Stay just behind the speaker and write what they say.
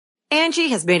Angie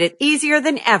has made it easier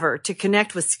than ever to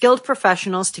connect with skilled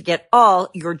professionals to get all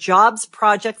your jobs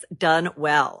projects done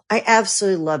well. I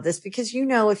absolutely love this because,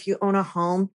 if you own a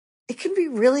home, it can be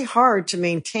really hard to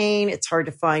maintain. It's hard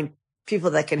to find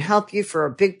people that can help you for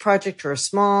a big project or a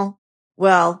small.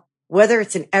 Well, whether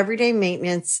it's in everyday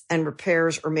maintenance and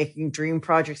repairs or making dream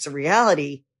projects a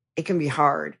reality, it can be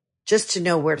hard just to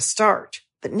know where to start.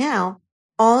 But now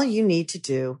all you need to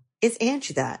do is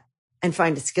Angie that and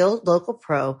find a skilled local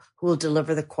pro who will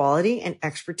deliver the quality and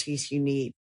expertise you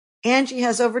need. Angie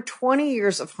has over 20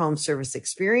 years of home service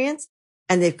experience,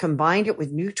 and they've combined it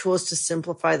with new tools to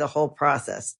simplify the whole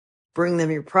process. Bring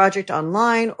them your project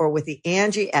online or with the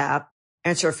Angie app,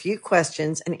 answer a few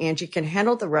questions, and Angie can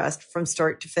handle the rest from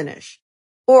start to finish.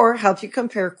 Or help you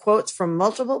compare quotes from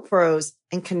multiple pros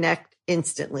and connect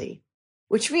instantly,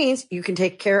 which means you can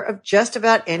take care of just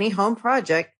about any home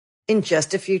project in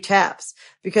just a few taps.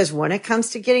 Because when it comes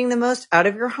to getting the most out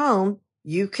of your home,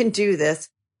 you can do this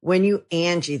when you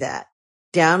Angie that.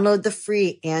 Download the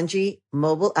free Angie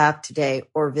mobile app today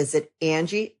or visit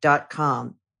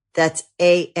Angie.com. That's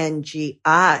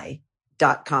ANGI.com.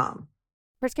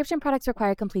 Prescription products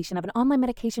require completion of an online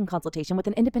medication consultation with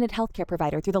an independent healthcare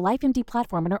provider through the LifeMD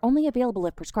platform and are only available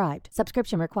if prescribed.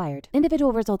 Subscription required.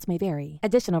 Individual results may vary.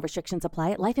 Additional restrictions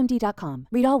apply at lifemd.com.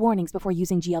 Read all warnings before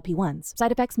using GLP-1s.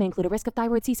 Side effects may include a risk of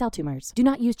thyroid C-cell tumors. Do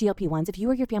not use GLP-1s if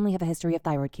you or your family have a history of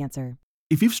thyroid cancer.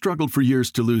 If you've struggled for years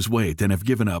to lose weight and have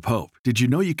given up hope, did you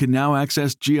know you can now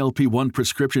access GLP-1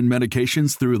 prescription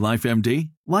medications through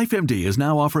LifeMD? LifeMD is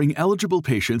now offering eligible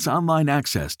patients online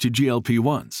access to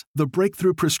GLP-1s, the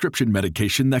breakthrough prescription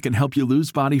medication that can help you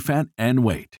lose body fat and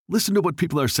weight. Listen to what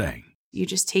people are saying. You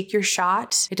just take your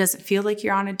shot. It doesn't feel like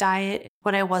you're on a diet.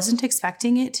 What I wasn't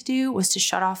expecting it to do was to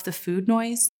shut off the food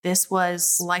noise. This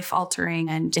was life-altering,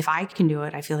 and if I can do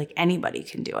it, I feel like anybody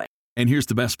can do it. And here's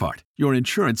the best part. Your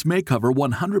insurance may cover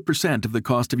 100% of the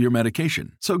cost of your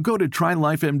medication. So go to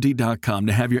TryLifeMD.com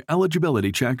to have your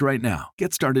eligibility checked right now.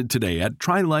 Get started today at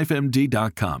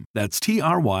TryLifeMD.com. That's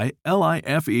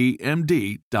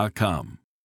TryLifeMD.com.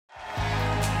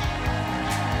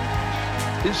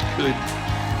 This could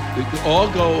all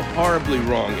go horribly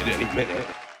wrong at any minute.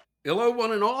 Hello,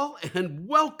 one and all, and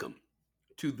welcome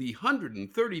to the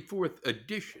 134th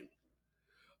edition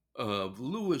of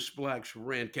Lewis Black's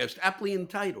Rantcast, aptly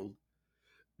entitled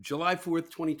July 4th,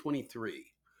 2023.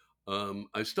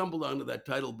 I stumbled onto that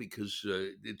title because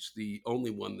it's the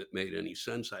only one that made any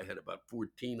sense. I had about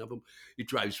 14 of them. It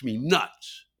drives me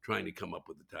nuts trying to come up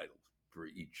with a title for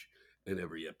each and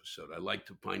every episode. I like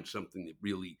to find something that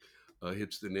really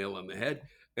hits the nail on the head,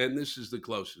 and this is the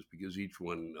closest because each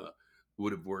one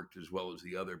would have worked as well as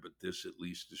the other, but this at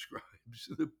least describes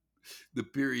the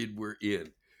period we're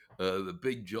in. The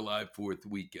big July 4th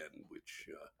weekend, which,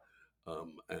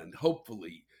 and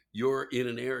hopefully you're in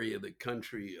an area of the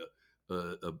country,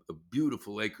 a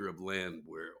beautiful acre of land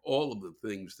where all of the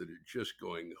things that are just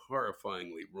going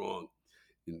horrifyingly wrong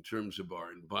in terms of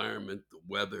our environment, the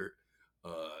weather,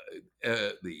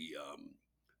 the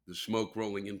smoke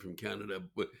rolling in from Canada,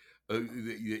 but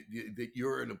that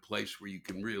you're in a place where you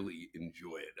can really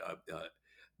enjoy it.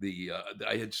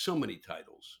 I had so many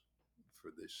titles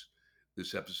for this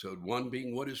episode. One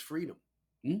being, what is freedom?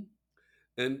 And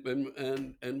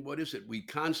what is it? We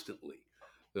constantly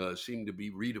seem to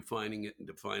be redefining it and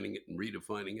defining it and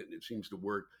redefining it, and it seems to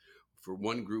work for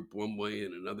one group one way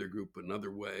and another group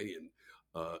another way.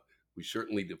 And we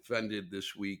certainly defended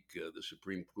this week. The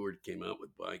Supreme Court came out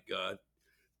with, by God,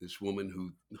 this woman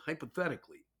who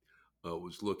hypothetically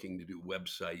was looking to do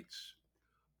websites.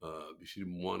 She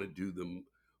didn't want to do them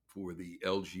for the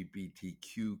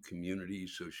LGBTQ community,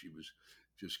 so she was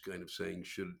just kind of saying,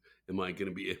 am I going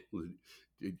to be able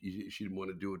to, she didn't want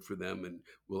to do it for them, and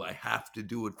will I have to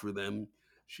do it for them,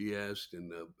 she asked,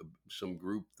 and some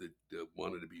group that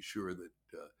wanted to be sure that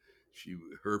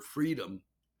her freedom,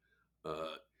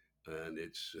 and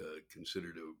it's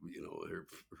considered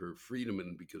her freedom,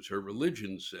 and because her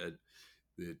religion said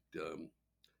that the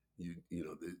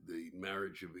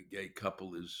marriage of a gay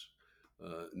couple is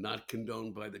not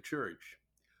condoned by the church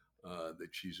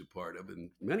that she's a part of in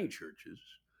many churches.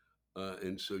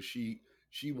 And so she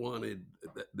wanted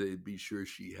that they be sure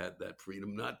she had that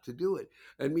freedom not to do it.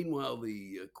 And meanwhile,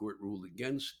 the court ruled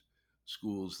against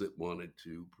schools that wanted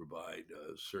to provide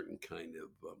a certain kind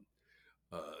of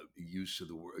use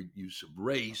of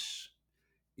race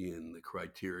in the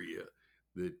criteria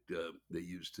that they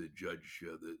use to judge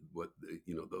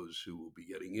those who will be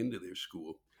getting into their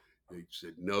school. They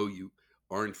said, no, you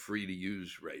aren't free to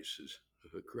use race as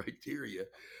a criteria.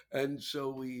 And so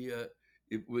we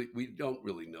don't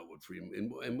really know what freedom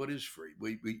and what is free.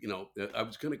 I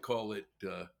was going to call it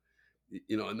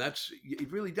And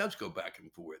it really does go back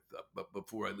and forth. But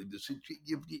before I leave this,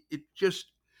 you're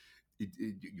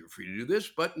free to do this,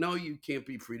 but no, you can't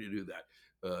be free to do that.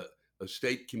 A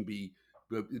state can be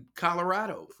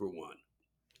Colorado, for one.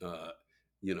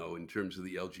 In terms of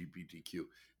the LGBTQ,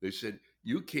 they said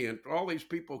you can't. All these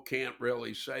people can't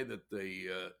really say that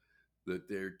that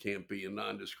there can't be a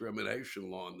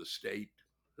non-discrimination law in the state.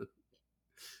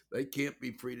 They can't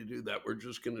be free to do that. We're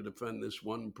just going to defend this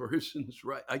one person's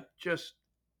right.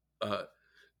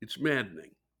 It's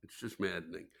maddening. It's just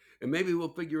maddening. And maybe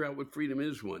we'll figure out what freedom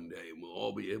is one day, and we'll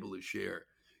all be able to share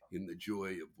in the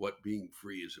joy of what being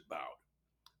free is about,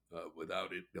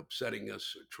 without it upsetting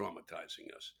us or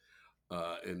traumatizing us,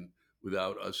 and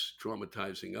without us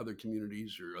traumatizing other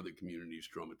communities or other communities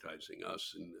traumatizing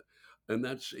us. And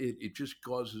that's it. It just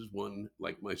causes one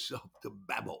like myself to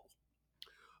babble.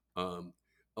 I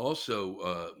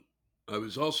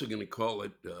was also going to call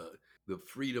it the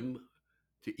freedom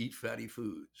to eat fatty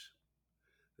foods.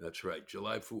 That's right,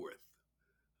 July 4th,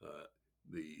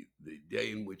 the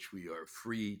day in which we are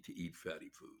free to eat fatty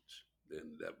foods.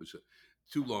 And that was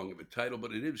too long of a title,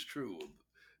 but it is true.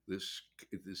 The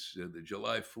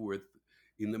July 4th,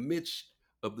 in the midst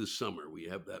of the summer, we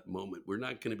have that moment. We're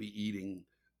not going to be eating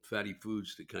fatty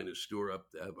foods to kind of store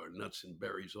up, to have our nuts and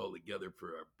berries all together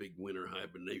for our big winter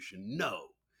hibernation. No.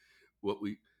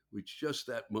 It's just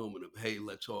that moment of, hey,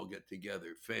 let's all get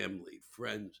together, family,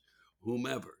 friends,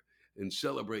 whomever, and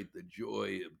celebrate the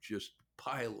joy of just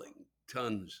piling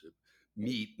tons of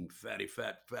meat and fatty,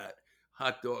 fat,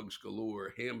 hot dogs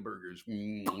galore, hamburgers.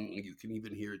 You can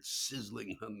even hear it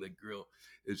sizzling on the grill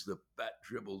as the fat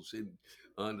dribbles in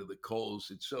onto the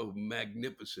coals. It's so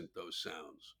magnificent, those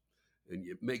sounds. And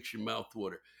it makes your mouth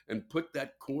water. And put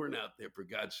that corn out there, for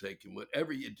God's sake. And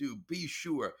whatever you do, be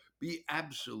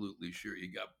absolutely sure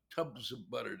you got tubs of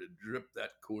butter to drip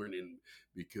that corn in,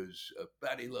 because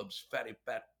fatty loves fatty,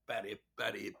 fat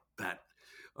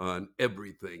on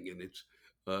everything. And it's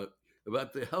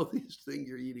about the healthiest thing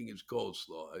you're eating is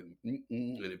coleslaw. And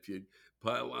if you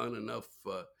pile on enough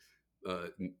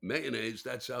mayonnaise,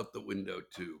 that's out the window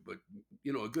too. But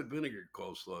a good vinegar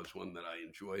coleslaw is one that I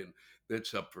enjoy, and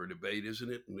that's up for debate,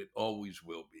 isn't it? And it always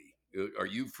will be. Are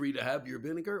you free to have your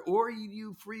vinegar, or are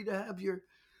you free to have your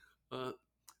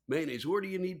mayonnaise, or do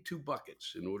you need two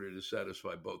buckets in order to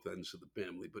satisfy both ends of the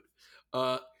family? But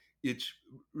it's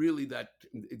really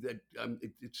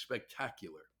it's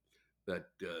spectacular, that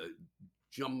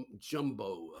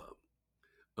jumbo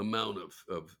amount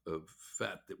of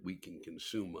fat that we can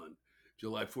consume on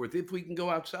July 4th, if we can go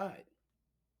outside.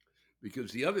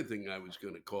 Because the other thing I was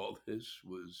going to call this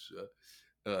was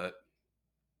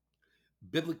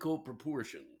biblical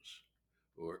proportions,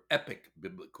 or epic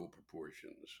biblical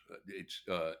proportions.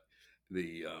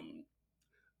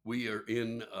 We are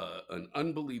in an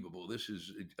unbelievable, this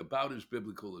is about as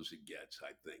biblical as it gets,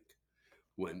 I think,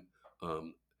 when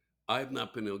I've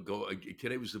not been able to go.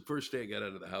 Today was the first day I got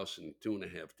out of the house in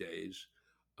 2.5 days,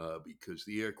 because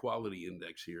the air quality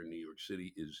index here in New York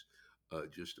City is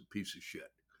just a piece of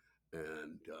shit.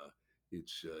 And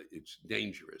it's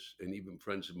dangerous. And even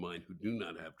friends of mine who do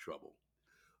not have trouble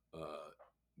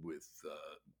with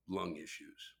lung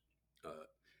issues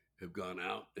have gone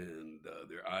out, and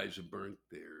their eyes are burnt,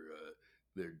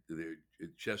 their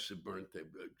chests are burnt,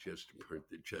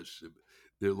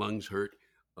 their lungs hurt.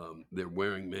 They're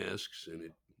wearing masks, and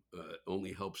it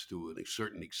only helps to a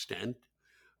certain extent.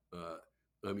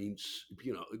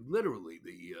 Literally,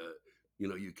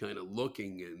 you're kind of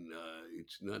looking, and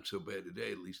it's not so bad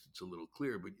today. At least it's a little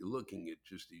clear, but you're looking at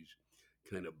just these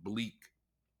kind of bleak,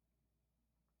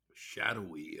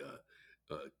 shadowy,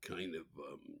 kind of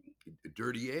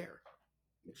dirty air.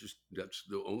 That's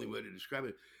the only way to describe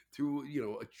it, through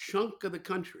a chunk of the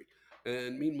country.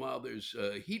 And meanwhile, there's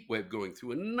a heat wave going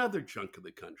through another chunk of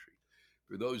the country.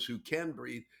 For those who can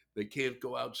breathe, they can't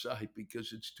go outside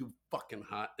because it's too fucking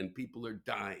hot, and people are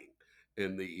dying.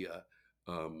 And the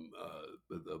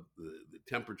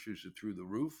temperatures are through the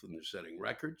roof, and they're setting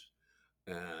records.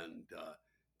 And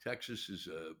Texas is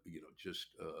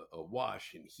just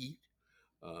awash in heat,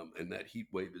 and that heat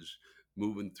wave is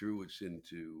moving through. It's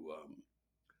into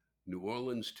New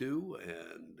Orleans too,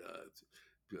 and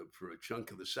for a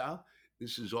chunk of the South.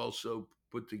 This is also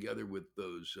put together with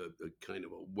those kind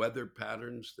of weather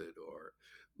patterns that are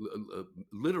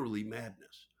literally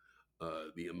madness.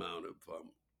 The amount of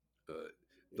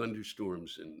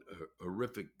thunderstorms and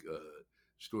horrific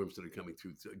storms that are coming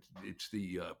through. It's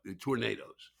the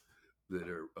tornadoes that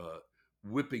are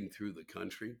whipping through the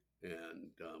country,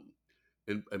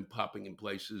 and popping in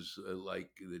places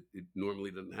like that it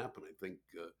normally doesn't happen. I think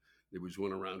there was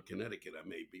one around Connecticut. I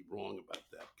may be wrong about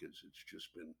that, because it's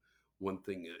just been one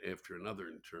thing after another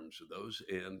in terms of those.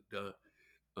 And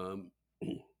um,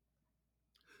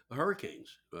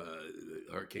 hurricanes. The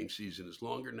hurricane season is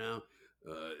longer now.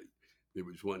 There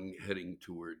was one heading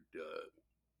toward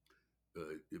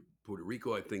Puerto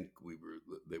Rico. I think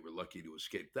they were lucky to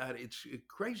escape that. It's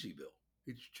Crazyville.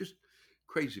 It's just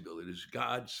Crazyville. It is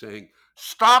God saying,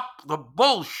 "Stop the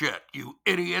bullshit, you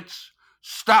idiots!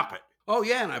 Stop it!" Oh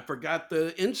yeah, and I forgot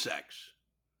the insects.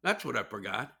 That's what I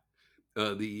forgot.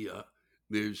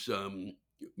 There's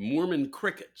Mormon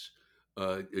crickets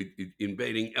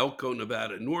invading Elko,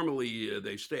 Nevada. Normally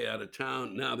they stay out of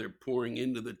town. Now they're pouring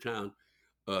into the town.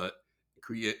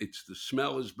 It's the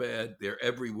smell is bad. They're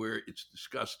everywhere. It's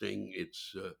disgusting.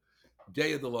 It's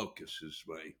Day of the Locust, as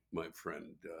my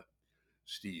friend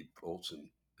Steve Olson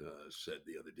said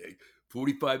the other day.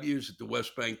 45 years at the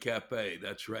West Bank Cafe.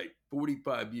 That's right.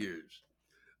 45 years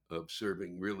of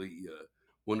serving really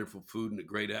wonderful food and a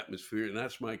great atmosphere. And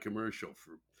that's my commercial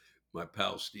for my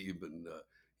pal Steve. And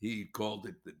he called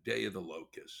it the Day of the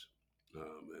Locust.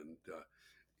 And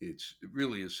it's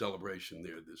really a celebration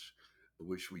there. I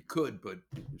wish we could, but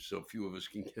so few of us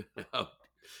can get out,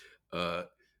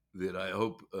 that I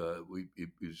hope it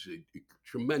was a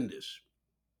tremendous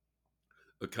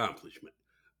accomplishment,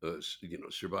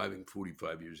 surviving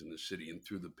 45 years in the city and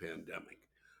through the pandemic.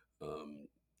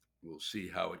 We'll see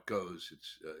how it goes.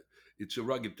 It's a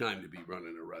rugged time to be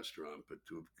running a restaurant, but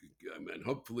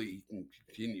hopefully you can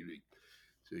continue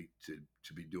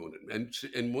to be doing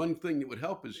it. And one thing that would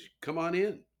help is come on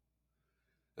in.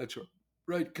 That's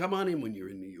right. Come on in when you're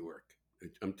in New York.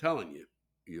 I'm telling you,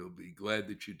 you'll be glad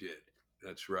that you did.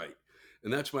 That's right.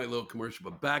 And that's my little commercial.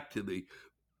 But back to the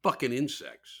fucking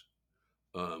insects.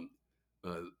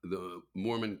 The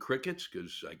Mormon crickets,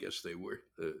 because I guess they were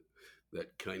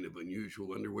that kind of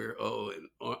unusual underwear. Oh, and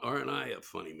aren't I a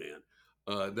funny man?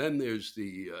 Then there's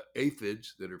the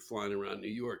aphids that are flying around New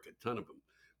York, a ton of them.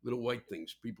 Little white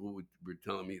things. People were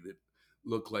telling me that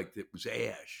looked like it was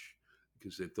ash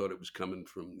because they thought it was coming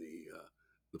from the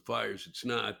fires. It's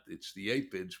not. It's the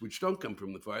aphids, which don't come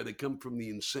from the fire. They come from the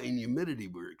insane humidity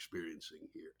we're experiencing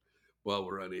here while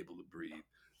we're unable to breathe.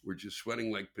 We're just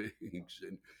sweating like pigs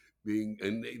and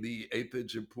the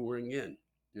aphids are pouring in.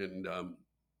 And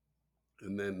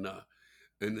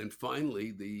then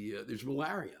finally there's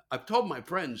malaria. I've told my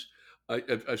friends,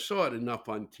 I saw it enough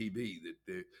on TV that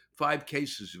there are 5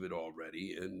 cases of it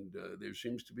already, and there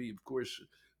seems to be, of course,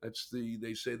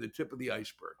 they say the tip of the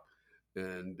iceberg,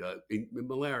 and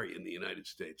malaria in the United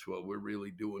States. Well, we're really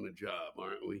doing a job,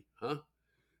 aren't we? Huh?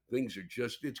 Things are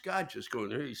it's God just going,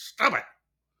 hey, stop it.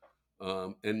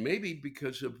 And maybe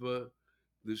because of the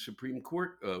Supreme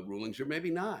Court rulings, or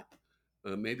maybe not.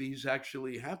 Maybe he's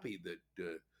actually happy that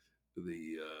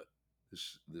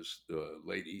this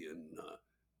lady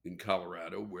in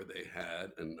Colorado, where they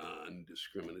had a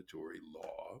non-discriminatory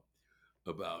law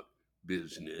about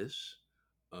business,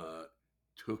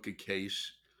 took a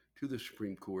case to the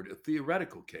Supreme Court, a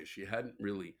theoretical case. She hadn't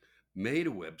really made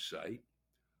a website.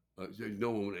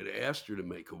 No one had asked her to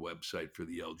make a website for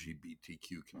the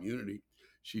LGBTQ community.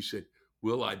 She said,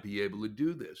 will I be able to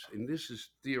do this? And this is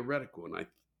theoretical. And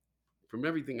from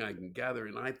everything I can gather,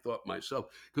 and I thought myself,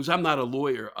 because I'm not a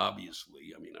lawyer,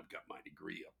 obviously. I mean, I've got my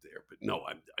degree up there, but no,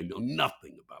 I know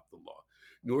nothing about the law,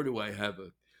 nor do I have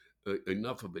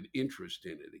enough of an interest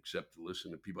in it, except to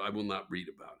listen to people. I will not read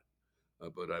about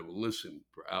it, but I will listen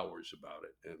for hours about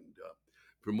it. And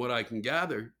from what I can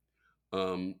gather,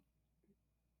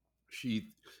 she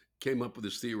came up with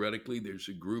this theoretically. There's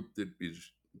a group that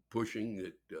is pushing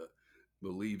that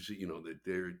believes that,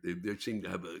 that they seem to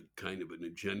have a kind of an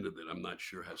agenda that I'm not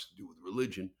sure has to do with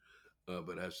religion,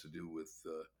 but has to do with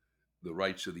the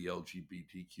rights of the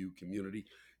LGBTQ community.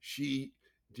 She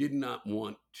did not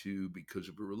want to, because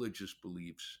of her religious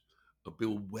beliefs,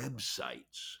 build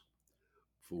websites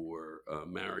for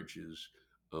marriages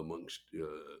amongst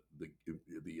the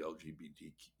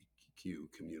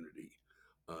LGBTQ community.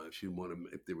 She wanted,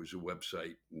 if there was a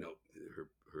website, no,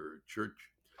 her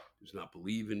church does not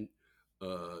believe in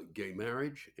gay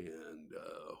marriage, and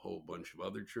a whole bunch of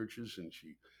other churches, and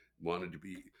she wanted to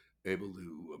be able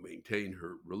to maintain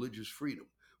her religious freedom.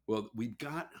 Well,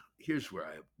 here's where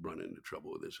I run into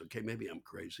trouble with this. Okay, maybe I'm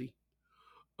crazy,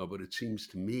 but it seems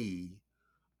to me,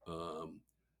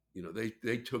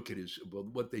 they took it as, well,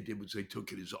 what they did was they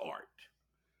took it as art.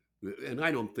 And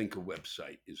I don't think a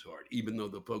website is art, even though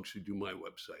the folks who do my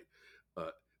website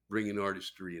bring an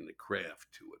artistry and a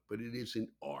craft to it, but it isn't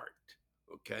art,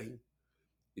 okay?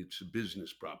 It's a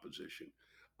business proposition.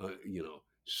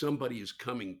 Somebody is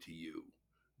coming to you.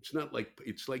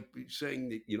 It's like saying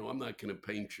that, I'm not going to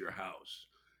paint your house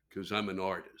because I'm an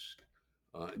artist.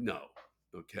 No,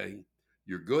 Okay,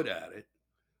 you're good at it,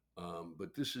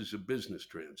 but this is a business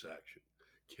transaction.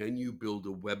 Can you build a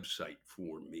website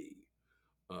for me?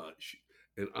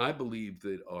 And I believe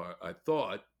that I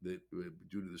thought that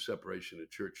due to the separation of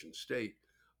church and state,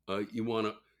 you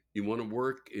want to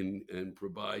work and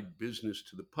provide business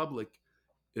to the public.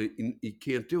 You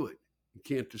can't do it. You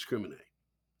can't discriminate.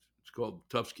 It's called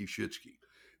Tufsky Shitsky.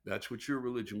 That's what your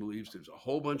religion believes. There's a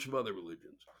whole bunch of other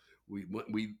religions.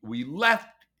 We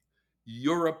left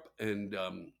Europe and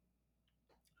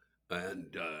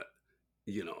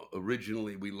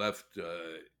originally we left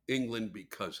England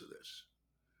because of this.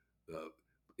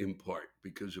 In part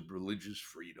because of religious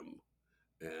freedom.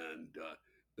 And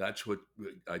that's what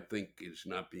I think is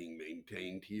not being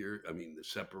maintained here. I mean, the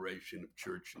separation of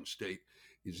church and state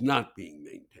is not being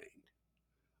maintained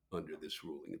under this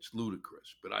ruling. It's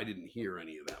ludicrous, but I didn't hear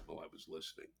any of that while I was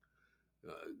listening.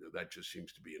 That just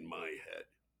seems to be in my head.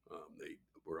 They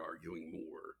were arguing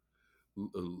more,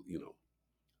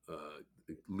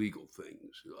 legal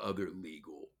things, other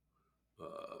legal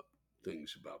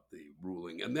things about the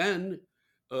ruling. And then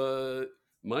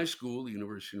my school, the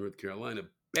University of North Carolina,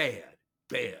 bad.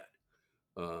 There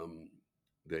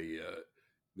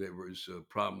was a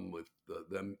problem with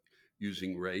them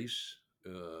using race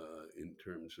in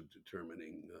terms of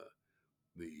determining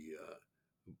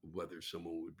whether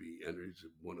someone would be entered. It's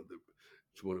one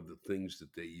of the things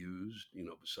that they used,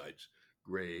 besides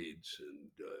grades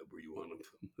and were you on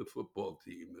the football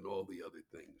team and all the other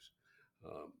things.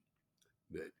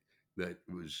 That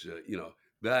was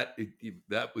that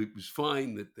it was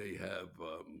fine that they have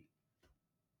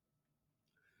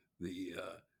the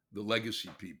legacy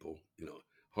people.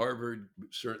 Harvard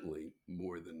certainly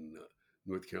more than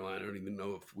North Carolina. I don't even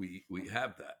know if we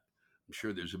have that. I'm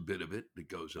sure there's a bit of it that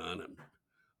goes on,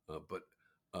 but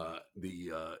they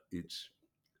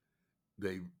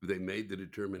made the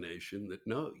determination that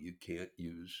no, you can't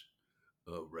use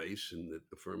race, and that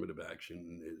affirmative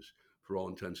action is, for all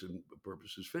intents and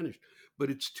purposes, finished.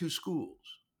 But it's two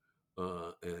schools,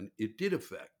 and it did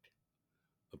affect,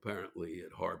 apparently,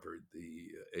 at Harvard,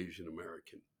 the Asian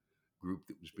American group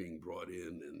that was being brought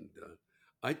in, and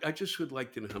I just would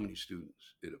like to know how many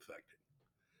students it affected.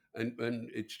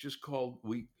 And it's just called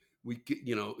we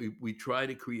try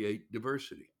to create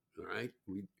diversity, all right?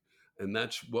 And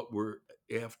that's what we're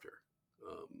after.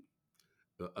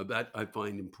 That I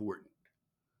find important,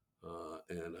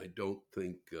 and I don't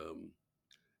think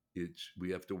we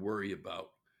have to worry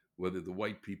about whether the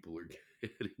white people are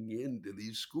getting into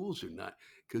these schools or not,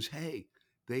 because hey,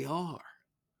 they are.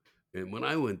 And when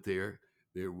I went there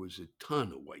was a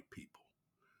ton of white people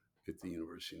at the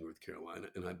University of North Carolina,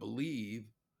 and I believe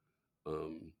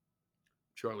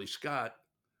Charlie Scott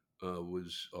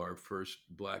was our first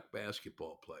black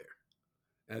basketball player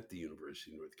at the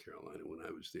University of North Carolina when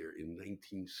I was there in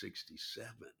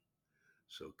 1967.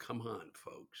 So come on,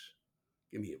 folks,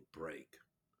 give me a break.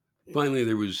 Finally,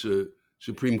 there was a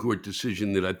Supreme Court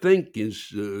decision that I think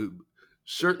is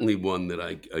certainly one that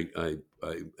I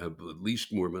have at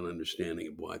least more of an understanding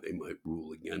of why they might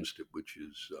rule against it, which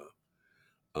is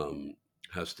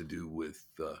has to do with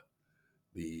the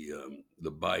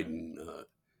Biden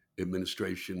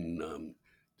administration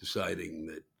deciding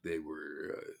that they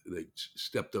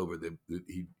stepped over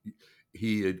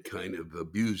he had kind of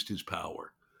abused his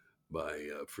power by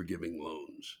forgiving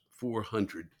loans,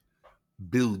 $400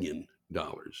 billion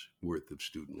worth of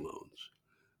student loans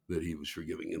that he was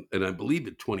forgiving, and I believe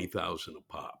at $20,000 a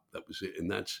pop. That was it,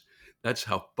 and that's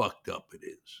how fucked up it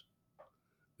is.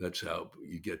 That's how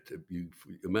you get to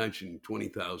imagine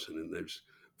 20,000, and there's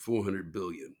 $400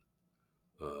 billion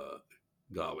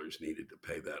dollars needed to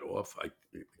pay that off.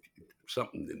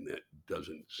 Something in that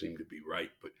doesn't seem to be right,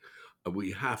 but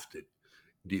we have to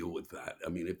deal with that. I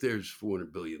mean, if there's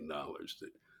 $400 billion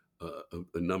that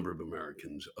a number of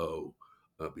Americans owe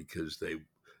because they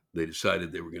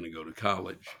decided they were going to go to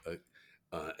college,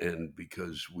 and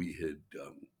because we had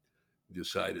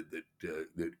decided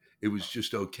that it was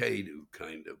just okay to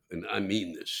kind of, and I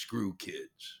mean this, screw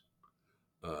kids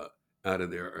out of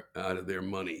their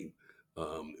money,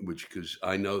 which, because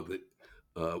I know that,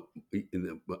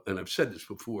 and I've said this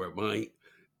before, it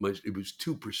was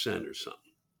 2% or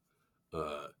something.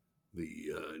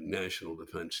 The National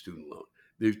Defense Student Loan.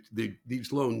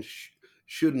 These loans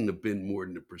shouldn't have been more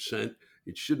than 1%.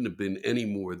 It shouldn't have been any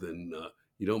more than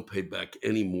you don't pay back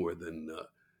any more than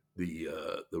the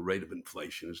rate of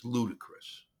inflation. Is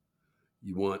ludicrous.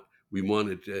 We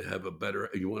wanted to have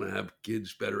you want to have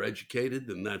kids better educated,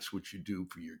 then that's what you do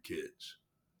for your kids.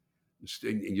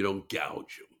 And you don't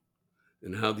gouge them.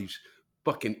 And how these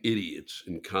fucking idiots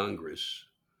in Congress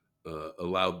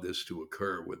allowed this to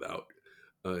occur without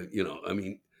I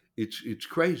mean, it's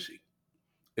crazy.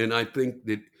 And I think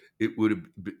that it would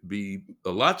be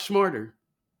a lot smarter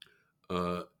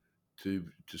uh, to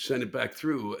send it back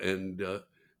through and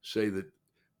say that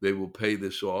they will pay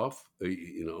this off. That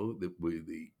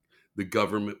the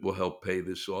government will help pay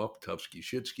this off, Tufsky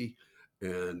Shitsky,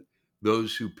 and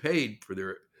those who paid for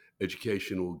their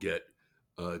education will get,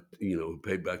 who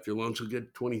paid back their loans will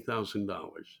get $20,000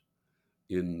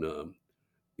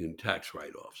 in tax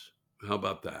write-offs. How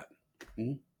about that?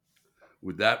 Hmm?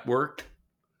 Would that work?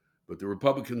 But the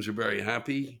Republicans are very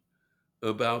happy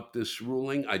about this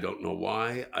ruling. I don't know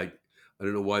why. I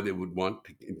don't know why they would want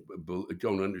to.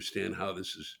 Don't understand how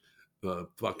this is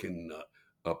fucking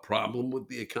a problem with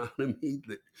the economy.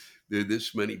 That there are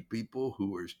this many people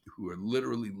who are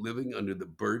literally living under the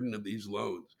burden of these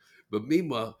loans. But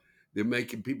meanwhile,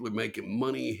 people are making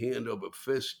money hand over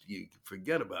fist. You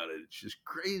forget about it. It's just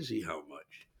crazy how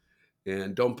much.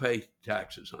 And don't pay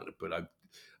taxes on it. But I've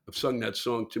sung that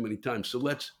song too many times. So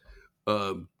let's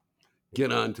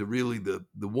get on to really the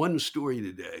one story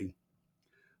today.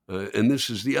 And this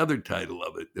is the other title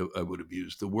of it that I would have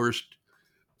used: the worst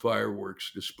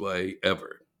fireworks display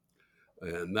ever.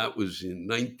 And that was in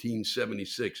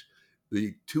 1976,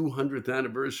 the 200th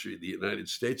anniversary of the United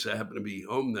States. I happened to be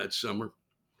home that summer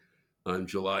on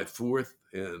July 4th,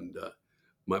 and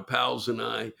my pals and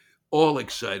I, all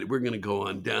excited. We're going to go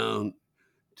on down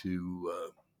to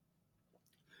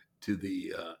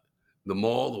the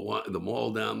mall, the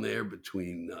mall down there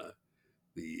between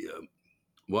the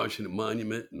Washington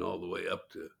Monument and all the way up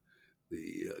to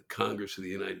the Congress of the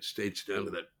United States, down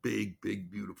to that big,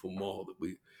 big, beautiful mall that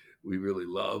we really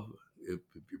love. If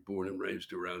you're born and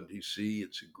raised around D.C.,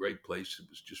 it's a great place. It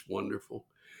was just wonderful.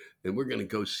 And we're going to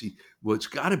go see what's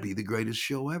got to be the greatest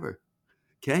show ever.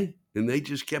 Okay? And they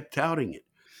just kept touting it.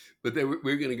 But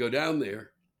we're going to go down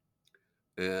there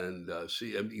and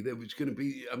see. I mean, there was going to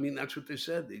be, that's what they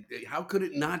said. How could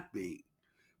it not be?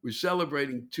 We're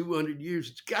celebrating 200 years.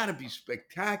 It's got to be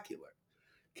spectacular.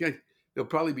 Okay? They'll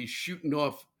probably be shooting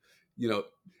off,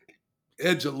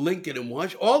 heads of Lincoln and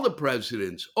Washington, all the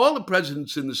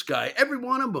presidents in the sky, every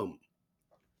one of them,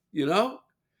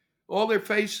 all their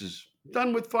faces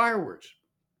done with fireworks.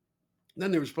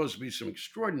 Then there was supposed to be some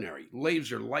extraordinary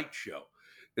laser light show.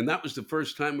 And that was the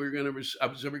first time I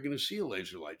was ever going to see a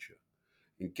laser light show.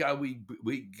 And God,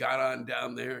 we got on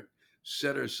down there,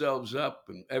 set ourselves up,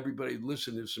 and everybody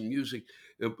listened to some music.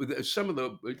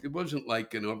 It wasn't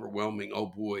like an overwhelming, oh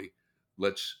boy,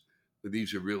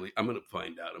 these are really, I'm going to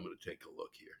find out. I'm going to take a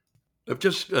look here. I've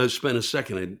just spent a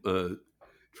second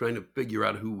trying to figure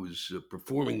out who was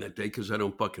performing that day because I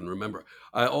don't fucking remember.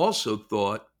 I also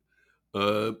thought,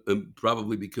 and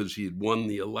probably because he had won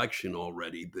the election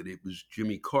already, that it was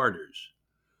Jimmy Carter's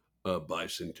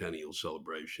bicentennial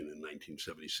celebration in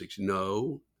 1976.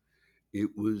 No, it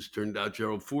turned out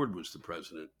Gerald Ford was the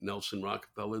president, Nelson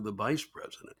Rockefeller the vice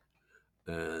president.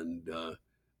 And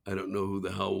I don't know who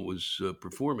the hell was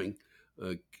performing.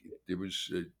 There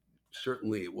was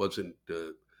certainly it wasn't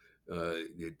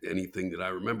anything that I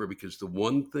remember, because the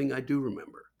one thing I do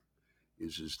remember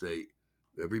is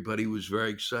everybody was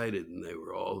very excited and they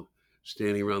were all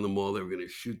standing around the mall. They were going to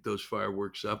shoot those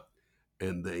fireworks up,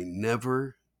 and they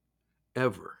never,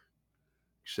 ever,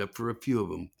 except for a few of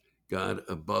them, got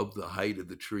above the height of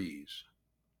the trees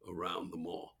around the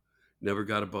mall. Never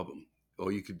got above them.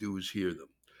 All you could do was hear them.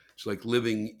 It's like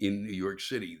living in New York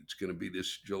City. It's going to be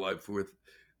this July 4th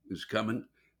is coming.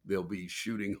 They'll be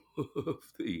shooting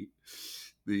the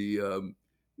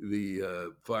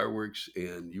fireworks,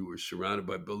 and you were surrounded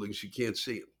by buildings. You can't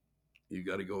see them. You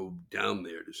got to go down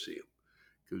there to see them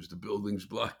because the buildings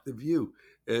block the view.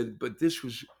 But this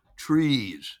was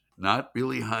trees, not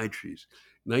really high trees.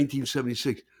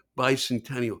 1976,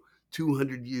 bicentennial,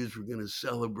 200 years. We're going to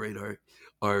celebrate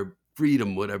our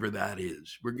freedom, whatever that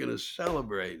is. We're going to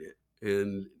celebrate it.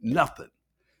 And nothing.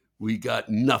 We got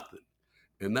nothing.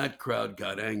 And that crowd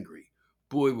got angry.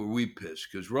 Boy, were we pissed,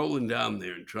 because rolling down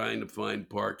there and trying to find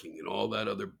parking and all that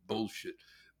other bullshit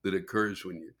that occurs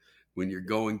when you're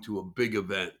going to a big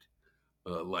event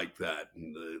like that.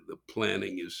 And the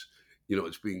planning is,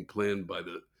 it's being planned by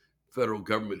the federal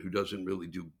government, who doesn't really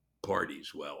do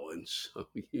parties well. And so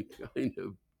you kind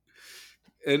of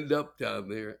end up down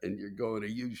there and you're going, are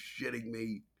you shitting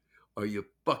me? Are you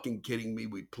fucking kidding me?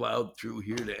 We plowed through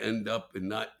here to end up and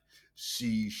not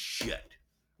see shit.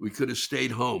 We could have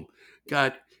stayed home.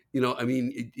 God,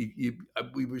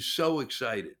 we were so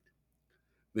excited,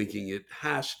 thinking it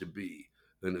has to be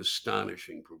an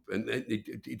astonishing, and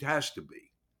it has to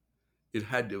be. It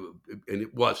had to, and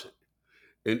it wasn't.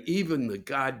 And even the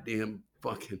goddamn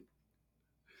fucking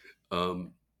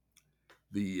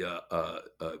the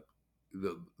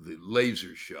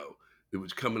laser show that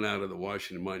was coming out of the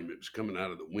Washington Monument. It was coming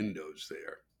out of the windows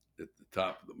there at the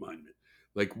top of the monument.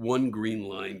 Like one green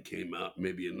line came out,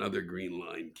 maybe another green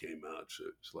line came out. So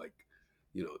it's like,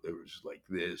 there was like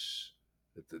this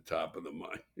at the top of the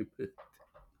monument.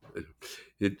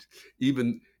 It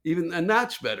even, and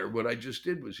that's better. What I just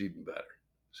did was even better.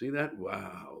 See that?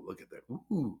 Wow, look at that.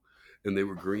 Ooh. And they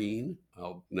were green.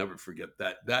 I'll never forget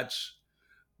that. That's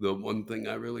the one thing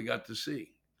I really got to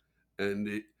see.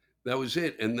 And that was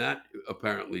it. And that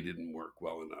apparently didn't work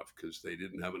well enough because they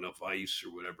didn't have enough ice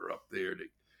or whatever up there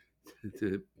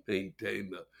to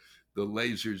maintain the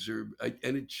lasers.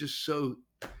 And it's just so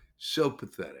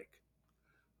pathetic.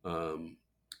 And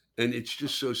it's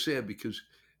just so sad because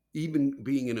even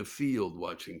being in a field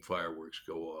watching fireworks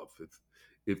go off,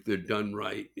 if they're done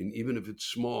right, and even if it's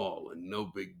small and no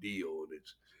big deal,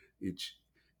 and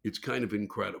it's kind of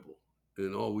incredible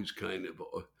and always kind of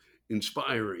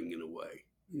inspiring in a way.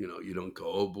 You don't go,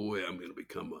 oh boy, I'm going to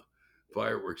become a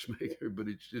fireworks maker, but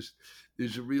it's just,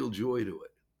 there's a real joy to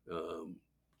it.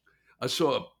 I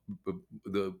saw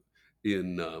they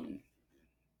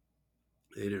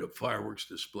did a fireworks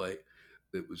display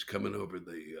that was coming over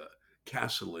the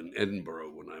castle in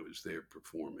Edinburgh when I was there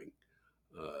performing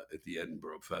at the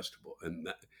Edinburgh Festival, and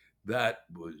that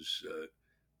was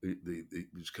it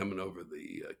was coming over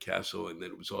the castle, and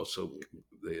then it was also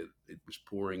it was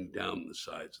pouring down the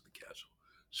sides of the castle.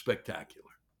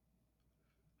 Spectacular,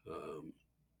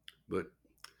 but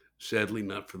sadly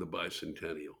not for the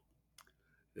bicentennial.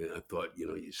 And I thought,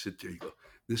 you sit there, you go,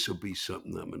 this will be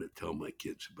something I'm going to tell my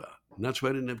kids about. And that's why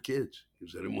I didn't have kids,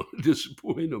 because I didn't want to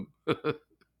disappoint them.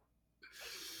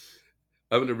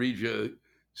 I'm going to read you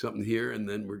something here, and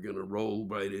then we're going to roll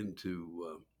right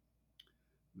into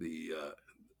the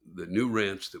new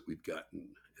rants that we've gotten,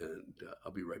 and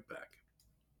I'll be right back.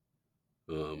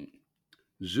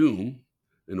 Zoom,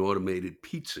 an automated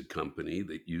pizza company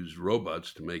that used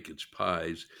robots to make its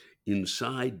pies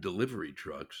inside delivery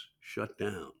trucks, shut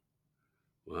down.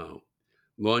 Wow.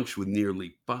 Launched with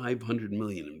nearly $500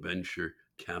 million in venture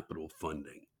capital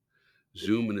funding.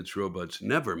 Zoom and its robots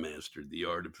never mastered the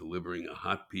art of delivering a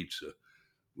hot pizza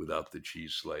without the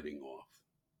cheese sliding off.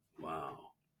 Wow.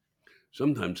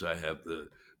 Sometimes I have the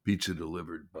pizza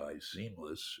delivered by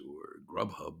Seamless or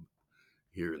Grubhub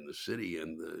here in the city,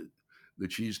 and the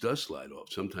cheese does slide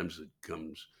off. Sometimes it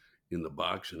comes in the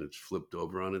box and it's flipped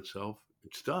over on itself.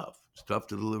 It's tough. It's tough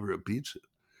to deliver a pizza.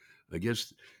 I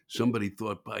guess somebody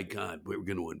thought, by God, we're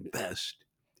going to invest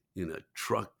in a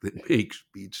truck that makes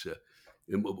pizza.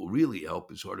 And what will really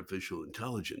help is artificial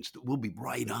intelligence that will be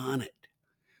right on it.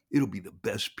 It'll be the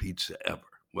best pizza ever.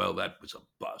 Well, that was a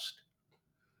bust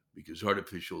because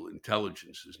artificial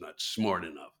intelligence is not smart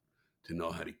enough to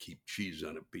know how to keep cheese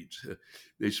on a pizza.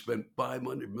 They spent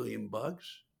 $500 million.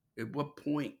 At what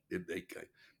point did they?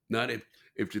 Not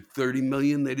if to 30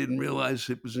 million they didn't realize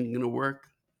it wasn't going to work.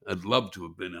 I'd love to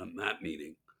have been on that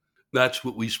meeting. That's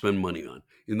what we spend money on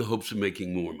in the hopes of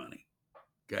making more money.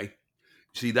 Okay.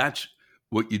 See, that's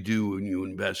what you do when you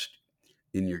invest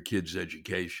in your kids'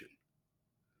 education,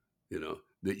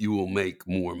 that you will make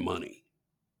more money.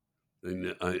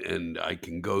 And I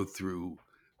can go through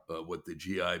what the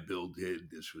GI Bill did.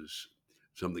 This was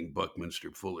something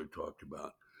Buckminster Fuller talked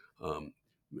about.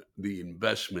 The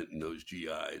investment in those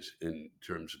GIs in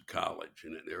terms of college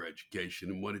and their education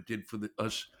and what it did for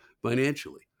us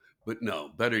financially. But no,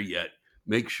 better yet,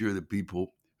 make sure that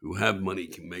people who have money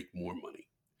can make more money.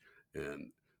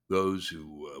 And those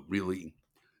who really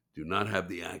do not have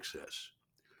the access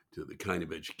to the kind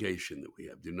of education that we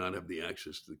have, do not have the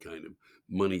access to the kind of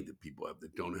money that people have,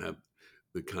 that don't have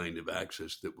the kind of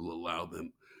access that will allow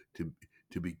them to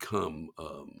become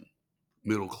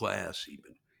middle class,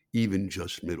 even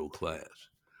just middle class.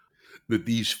 That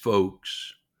these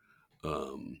folks,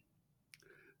 they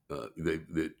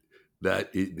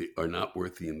are not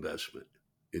worth the investment.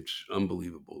 It's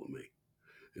unbelievable to me.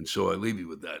 And so I leave you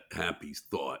with that happy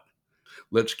thought.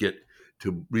 Let's get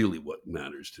to really what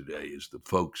matters today is the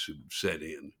folks who've sent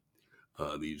in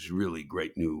these really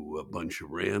great new bunch of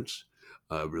rants.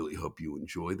 I really hope you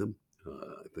enjoy them.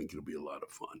 I think it'll be a lot of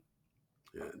fun.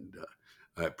 And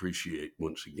I appreciate,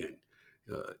 once again,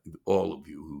 all of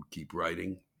you who keep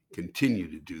writing. Continue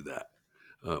to do that.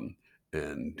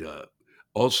 And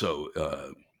also,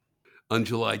 on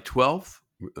July 12th,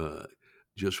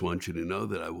 just want you to know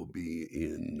that I will be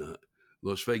in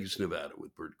Las Vegas, Nevada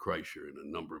with Bert Kreischer and a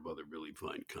number of other really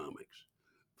fine comics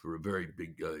for a very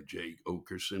big Jay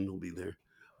Okerson will be there.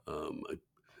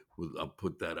 I'll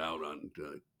put that out on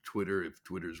Twitter if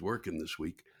Twitter's working this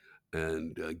week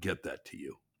and get that to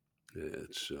you.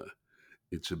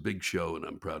 It's a big show, and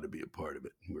I'm proud to be a part of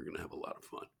it. We're going to have a lot of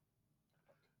fun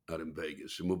out in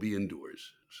Vegas, and we'll be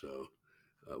indoors, so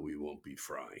we won't be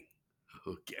frying.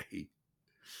 Okay.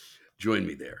 Join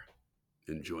me there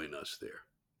and join us there.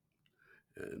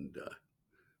 And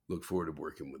look forward to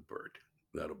working with Bert.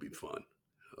 That'll be fun.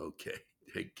 Okay.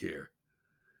 Take care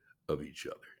of each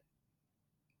other.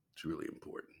 It's really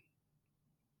important.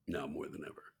 Now more than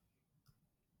ever.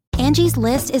 Angie's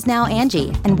List is now Angie,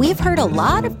 and we've heard a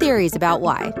lot of theories about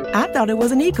why. I thought it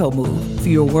was an eco move.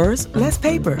 Fewer words, less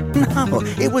paper. No,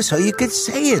 it was so you could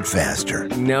say it faster.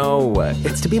 No,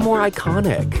 it's to be more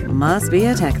iconic. Must be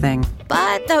a tech thing.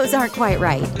 But those aren't quite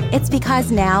right. It's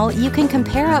because now you can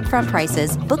compare upfront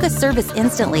prices, book a service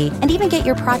instantly, and even get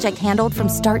your project handled from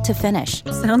start to finish.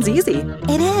 Sounds easy.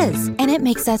 It is, and it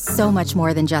makes us so much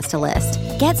more than just a list.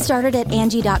 Get started at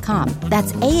Angie.com.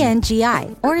 That's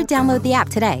ANGI, or download the app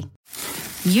today.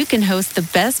 You can host the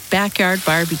best backyard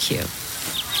barbecue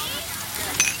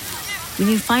when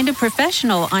you find a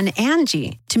professional on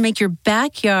Angie to make your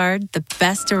backyard the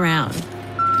best around.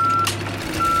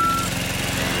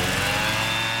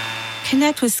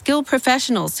 Connect with skilled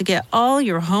professionals to get all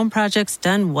your home projects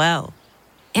done well.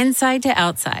 Inside to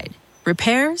outside,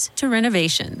 repairs to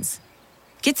renovations.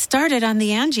 Get started on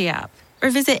the Angie app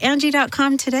or visit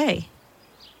Angie.com today.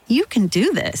 You can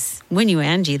do this when you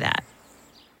Angie that.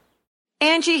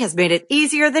 Angie has made it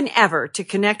easier than ever to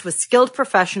connect with skilled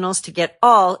professionals to get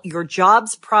all your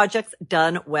jobs projects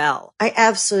done well. I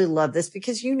absolutely love this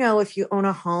because, you know, if you own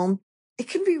a home, it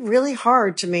can be really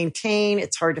hard to maintain.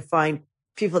 It's hard to find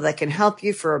people that can help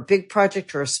you for a big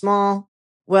project or a small.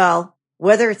 Well,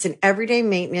 whether it's in everyday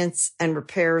maintenance and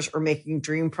repairs or making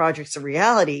dream projects a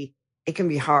reality, it can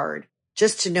be hard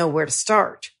just to know where to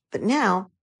start. But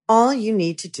now all you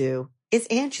need to do is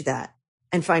Angie that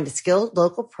and find a skilled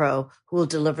local pro who will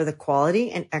deliver the quality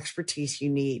and expertise you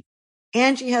need.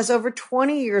 Angie has over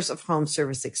 20 years of home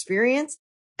service experience,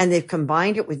 and they've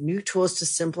combined it with new tools to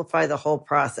simplify the whole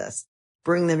process.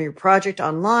 Bring them your project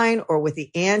online or with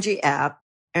the Angie app,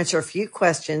 answer a few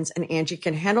questions, and Angie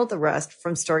can handle the rest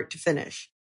from start to finish.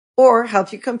 Or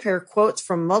help you compare quotes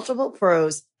from multiple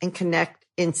pros and connect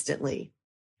instantly,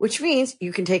 which means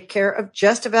you can take care of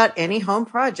just about any home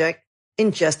project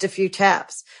in just a few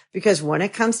taps. Because when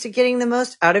it comes to getting the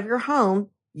most out of your home,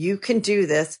 you can do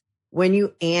this when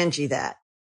you Angie that.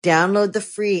 Download the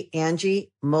free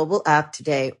Angie mobile app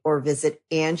today or visit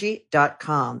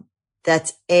Angie.com.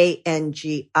 That's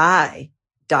ANGI.com.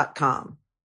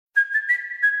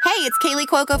 Hey, it's Kaylee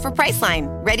Cuoco for Priceline.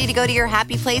 Ready to go to your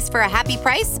happy place for a happy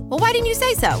price? Well, why didn't you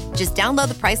say so? Just download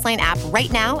the Priceline app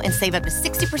right now and save up to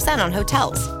 60% on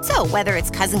hotels. So whether it's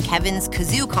Cousin Kevin's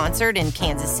Kazoo Concert in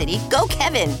Kansas City, go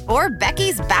Kevin, or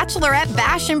Becky's Bachelorette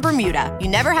Bash in Bermuda, you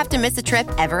never have to miss a trip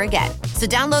ever again. So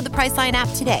download the Priceline app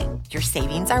today. Your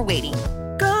savings are waiting.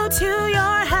 Go to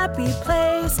your happy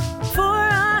place for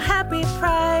a happy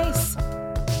price.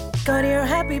 Go to your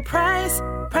happy price,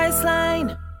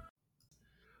 Priceline.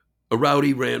 A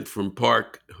rowdy rant from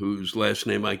Park, whose last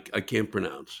name I can't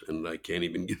pronounce, and I can't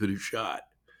even give it a shot.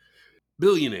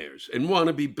 Billionaires and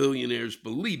wannabe billionaires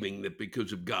believing that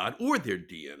because of God or their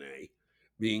DNA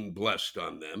being blessed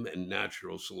on them and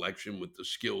natural selection with the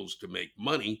skills to make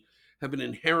money have an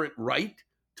inherent right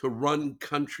to run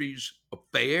countries'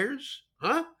 affairs?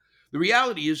 Huh? The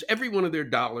reality is every one of their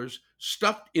dollars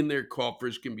stuffed in their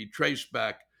coffers can be traced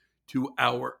back to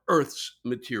our Earth's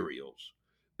materials.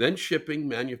 Then shipping,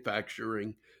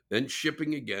 manufacturing, then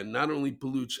shipping again not only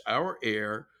pollutes our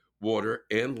air, water,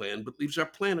 and land, but leaves our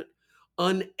planet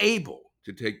unable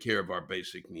to take care of our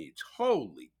basic needs.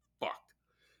 Holy fuck.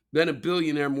 Then a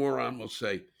billionaire moron will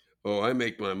say, oh, I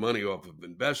make my money off of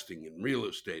investing in real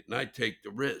estate and I take the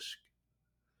risk.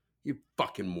 You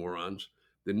fucking morons.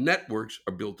 The networks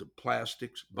are built of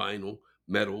plastics, vinyl,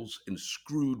 metals, and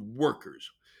screwed workers.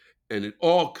 And it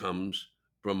all comes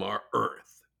from our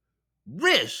Earth.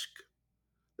 Risk?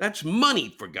 That's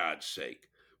money, for God's sake.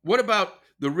 What about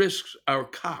the risks our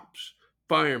cops,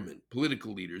 firemen,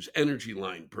 political leaders, energy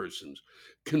line persons,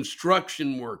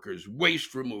 construction workers,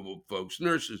 waste removal folks,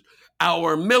 nurses,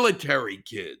 our military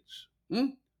kids?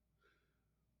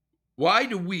 Why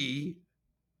do we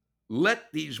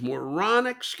let these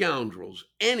moronic scoundrels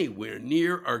anywhere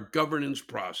near our governance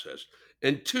process?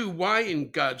 And two, why in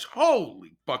God's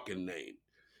holy fucking name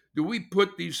do we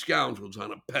put these scoundrels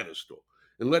on a pedestal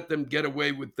and let them get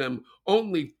away with them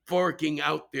only forking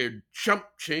out their chump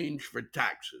change for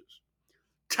taxes?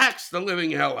 Tax the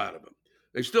living hell out of them.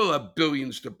 They still have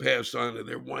billions to pass on to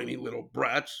their whiny little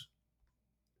brats.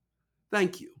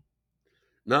 Thank you.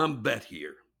 Now I'm Bet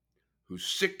here, who's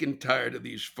sick and tired of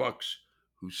these fucks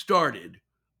who started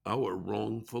our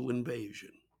wrongful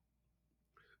invasion.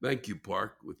 Thank you,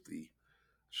 Park, with the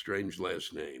strange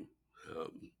last name.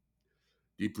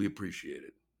 Deeply appreciate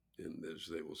it. And as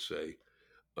they will say,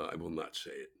 I will not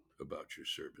say it about your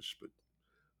service, but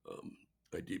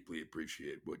I deeply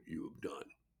appreciate what you have done.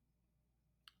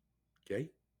 Okay?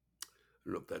 I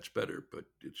don't know if that's better, but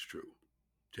it's true.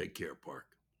 Take care, Park.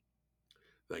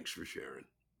 Thanks for sharing.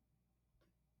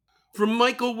 From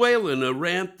Michael Whalen, a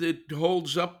rant that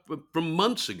holds up from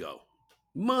months ago.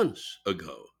 Months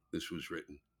ago, this was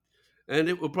written. And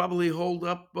it will probably hold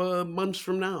up months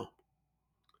from now.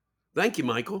 Thank you,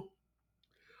 Michael.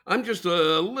 I'm just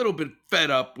a little bit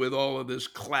fed up with all of this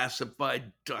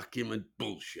classified document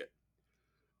bullshit.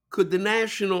 Could the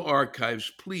National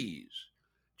Archives please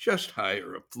just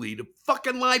hire a fleet of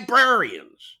fucking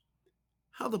librarians?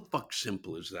 How the fuck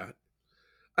simple is that?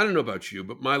 I don't know about you,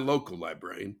 but my local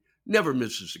librarian never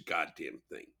misses a goddamn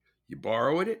thing. You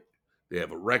borrow it, they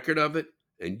have a record of it,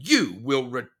 and you will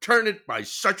return it by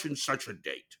such and such a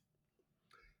date.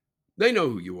 They know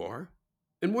who you are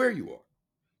and where you are.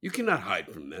 You cannot hide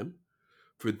from them,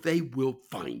 for they will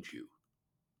find you.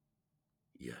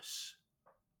 Yes,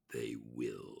 they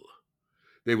will.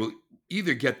 They will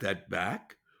either get that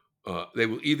back,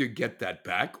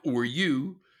 or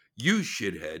you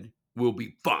shithead, will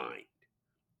be fined.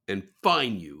 And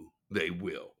fine you, they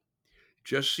will. It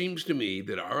just seems to me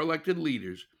that our elected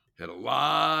leaders had a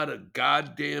lot of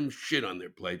goddamn shit on their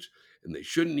plates, and they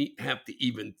shouldn't have to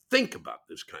even think about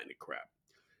this kind of crap.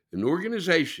 An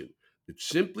organization that's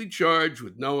simply charged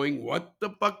with knowing what the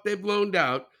fuck they've loaned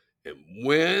out and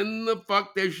when the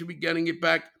fuck they should be getting it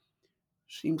back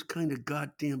seems kind of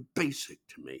goddamn basic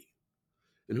to me.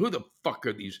 And who the fuck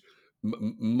are these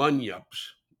money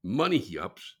yups?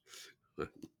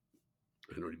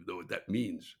 I don't even know what that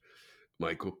means,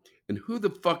 Michael. And who the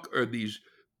fuck are these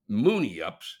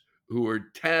moony-ups who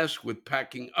are tasked with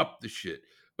packing up the shit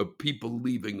of people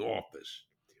leaving office?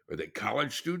 Are they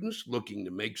college students looking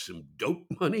to make some dope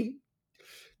money?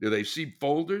 Do they see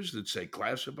folders that say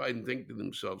classified and think to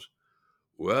themselves,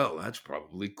 well, that's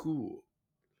probably cool?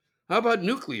 How about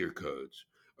nuclear codes?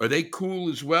 Are they cool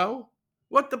as well?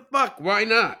 What the fuck? Why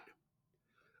not?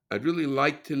 I'd really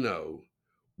like to know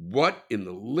what in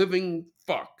the living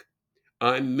fuck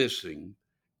I'm missing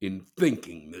in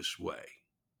thinking this way.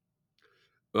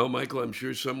 Well, Michael, I'm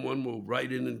sure someone will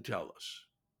write in and tell us.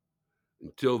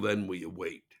 Until then, we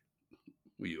await.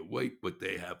 We await what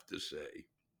they have to say.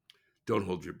 Don't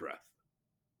hold your breath.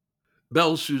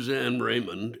 Belle Suzanne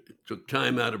Raymond took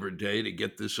time out of her day to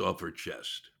get this off her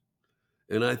chest,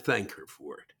 and I thank her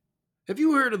for it. Have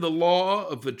you heard of the law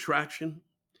of attraction?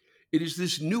 It is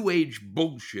this new age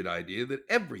bullshit idea that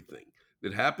everything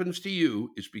that happens to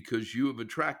you is because you have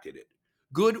attracted it,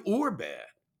 good or bad.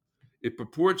 It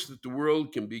purports that the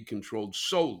world can be controlled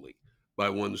solely by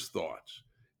one's thoughts,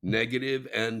 negative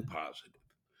and positive.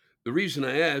 The reason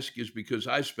I ask is because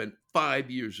I spent 5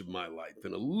 years of my life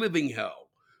in a living hell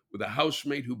with a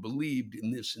housemate who believed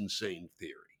in this insane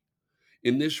theory.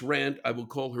 In this rant, I will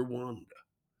call her Wanda.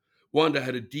 Wanda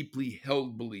had a deeply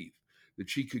held belief that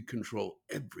she could control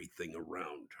everything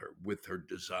around her with her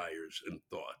desires and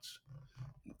thoughts,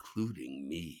 including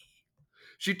me.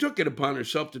 She took it upon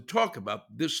herself to talk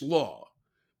about this law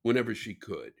whenever she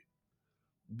could.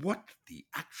 What the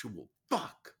actual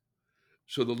fuck?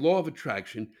 So the law of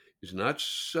attraction is not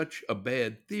such a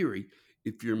bad theory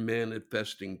if you're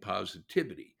manifesting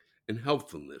positivity and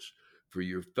helpfulness for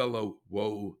your fellow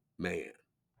woe man,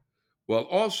 while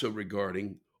also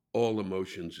regarding all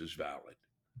emotions as valid.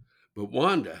 But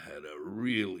Wanda had a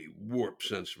really warped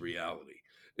sense of reality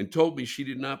and told me she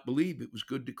did not believe it was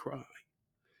good to cry.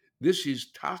 This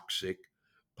is toxic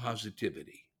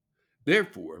positivity.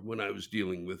 Therefore, when I was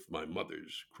dealing with my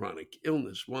mother's chronic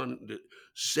illness, Wanda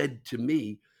said to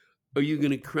me, "Are you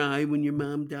going to cry when your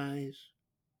mom dies?"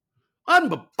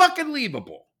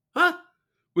 Unfucking-lievable, huh?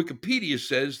 Wikipedia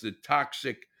says that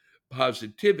toxic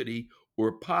positivity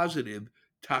or positive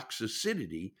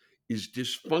toxicity is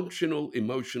dysfunctional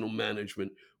emotional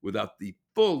management without the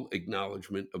full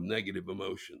acknowledgement of negative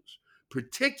emotions,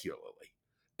 particularly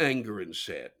anger and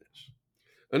sadness.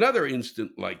 Another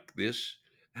instant like this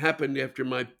happened after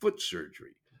my foot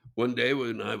surgery. One day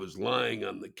when I was lying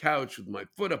on the couch with my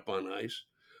foot up on ice,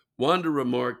 Wanda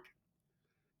remarked,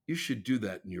 "You should do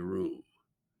that in your room.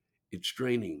 It's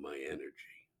draining my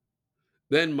energy."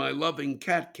 Then my loving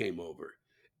cat came over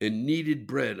and kneaded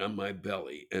bread on my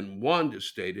belly, and Wanda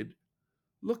stated,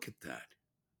 "Look at that.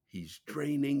 He's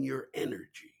draining your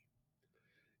energy."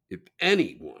 If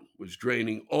anyone was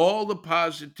draining all the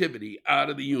positivity out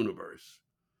of the universe,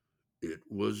 it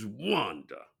was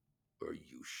Wanda. Are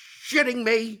you shitting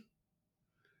me?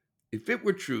 If it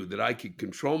were true that I could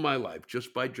control my life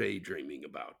just by daydreaming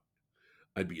about it,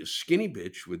 I'd be a skinny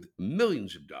bitch with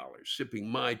millions of dollars sipping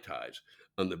Mai Tais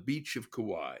on the beach of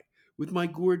Kauai with my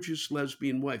gorgeous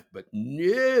lesbian wife. But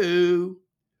no.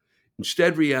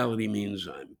 Instead, reality means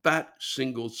I'm fat,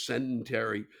 single,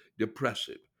 sedentary,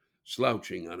 depressive,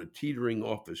 slouching on a teetering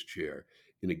office chair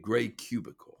in a gray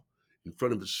cubicle in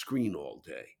front of a screen all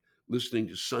day, listening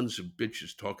to sons of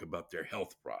bitches talk about their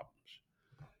health problems.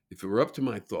 If it were up to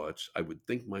my thoughts, I would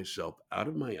think myself out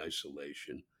of my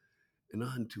isolation and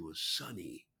onto a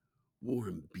sunny,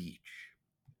 warm beach.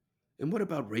 And what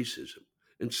about racism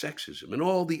and sexism and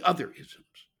all the other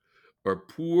isms? Are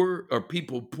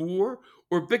people poor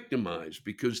or victimized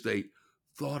because they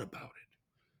thought about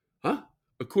it? Huh?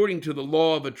 According to the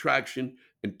law of attraction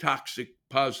and toxic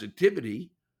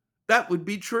positivity, that would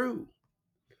be true.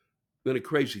 Then a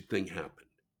crazy thing happened.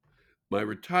 My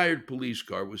retired police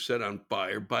car was set on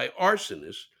fire by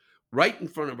arsonists right in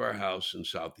front of our house in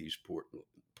Southeast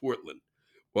Portland,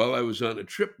 while I was on a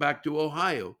trip back to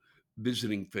Ohio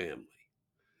visiting family.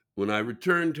 When I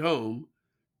returned home,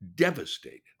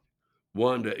 devastated,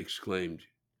 Wanda exclaimed,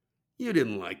 "You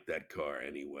didn't like that car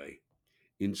anyway,"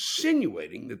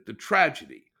 insinuating that the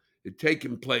tragedy had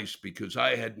taken place because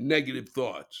I had negative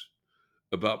thoughts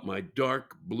about my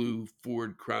dark blue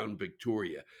Ford Crown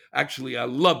Victoria. Actually, I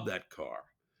love that car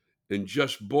and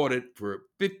just bought it for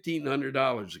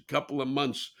 $1,500 a couple of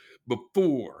months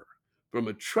before from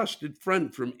a trusted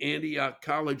friend from Antioch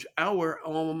College, our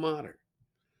alma mater.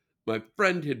 My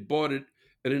friend had bought it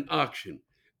at an auction,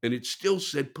 and it still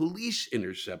said Police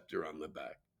Interceptor on the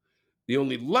back. The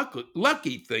only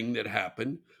lucky thing that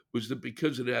happened was that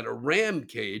because it had a ram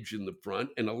cage in the front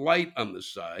and a light on the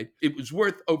side, it was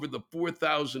worth over the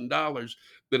 $4,000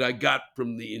 that I got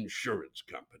from the insurance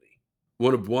company.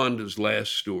 One of Wanda's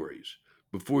last stories,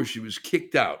 before she was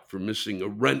kicked out for missing a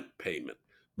rent payment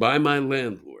by my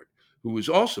landlord, who was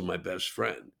also my best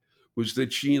friend, was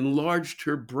that she enlarged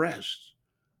her breasts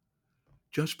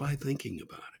just by thinking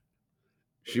about it.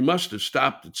 She must have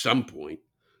stopped at some point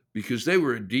because they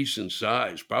were a decent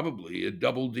size, probably a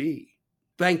double D.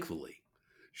 Thankfully,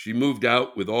 she moved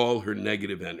out with all her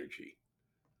negative energy.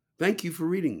 Thank you for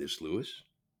reading this, Louis.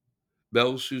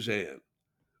 Belle Suzanne,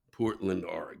 Portland,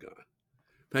 Oregon.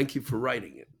 Thank you for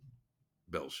writing it,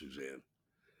 Belle Suzanne.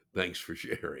 Thanks for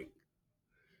sharing.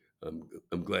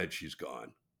 I'm glad she's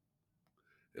gone.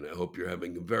 And I hope you're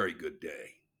having a very good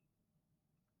day.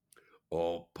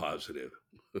 All positive,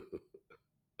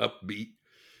 upbeat,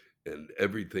 and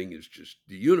everything is just,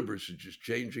 the universe is just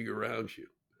changing around you.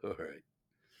 All right.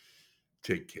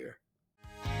 Take care.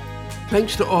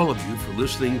 Thanks to all of you for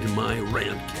listening to my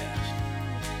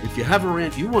Rantcast. If you have a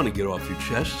rant you want to get off your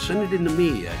chest, send it in to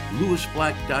me at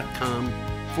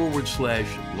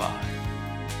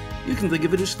lewisblack.com/live. You can think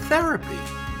of it as therapy,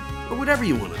 or whatever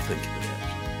you want to think of it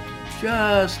as.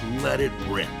 Just let it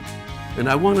rip. And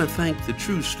I want to thank the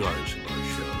true stars of our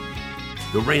show,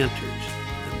 the ranters,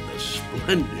 and the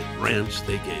splendid rants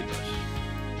they gave us.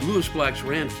 Louis Black's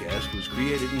Rantcast was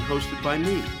created and hosted by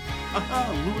me.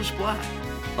 Louis Black.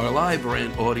 Our live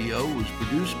rant audio was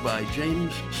produced by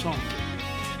James Salter.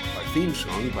 Our theme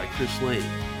song by Chris Lane.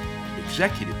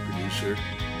 Executive producer,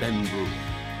 Ben Brewer.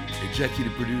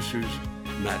 Executive producers,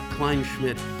 Matt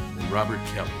Kleinschmidt and Robert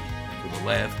Kelly for the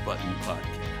Laugh Button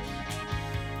Podcast.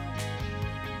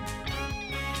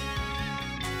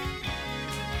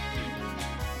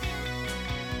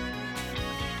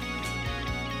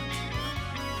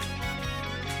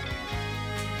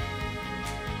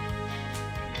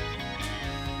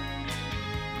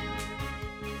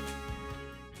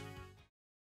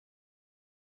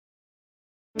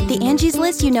 The Angie's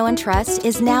List you know and trust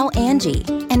is now Angie,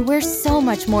 and we're so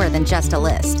much more than just a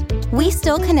list. We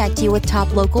still connect you with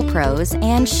top local pros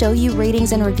and show you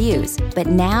ratings and reviews, but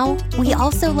now we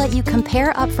also let you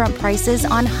compare upfront prices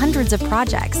on hundreds of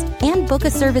projects and book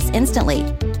a service instantly.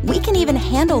 We can even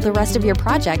handle the rest of your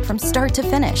project from start to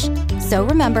finish. So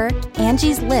remember,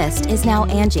 Angie's List is now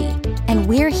Angie, and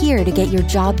we're here to get your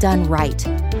job done right.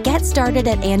 Get started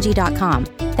at Angie.com.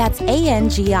 That's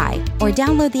ANGI, or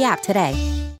download the app today.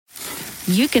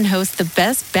 You can host the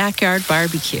best backyard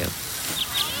barbecue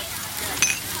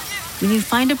when you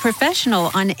find a professional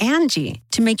on Angie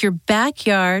to make your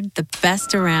backyard the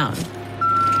best around.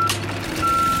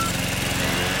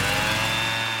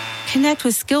 Connect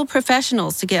with skilled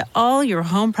professionals to get all your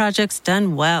home projects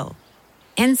done well.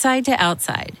 Inside to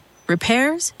outside,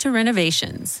 repairs to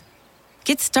renovations.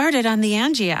 Get started on the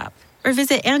Angie app or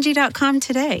visit Angie.com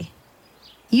today.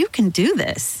 You can do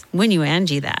this when you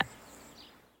Angie that.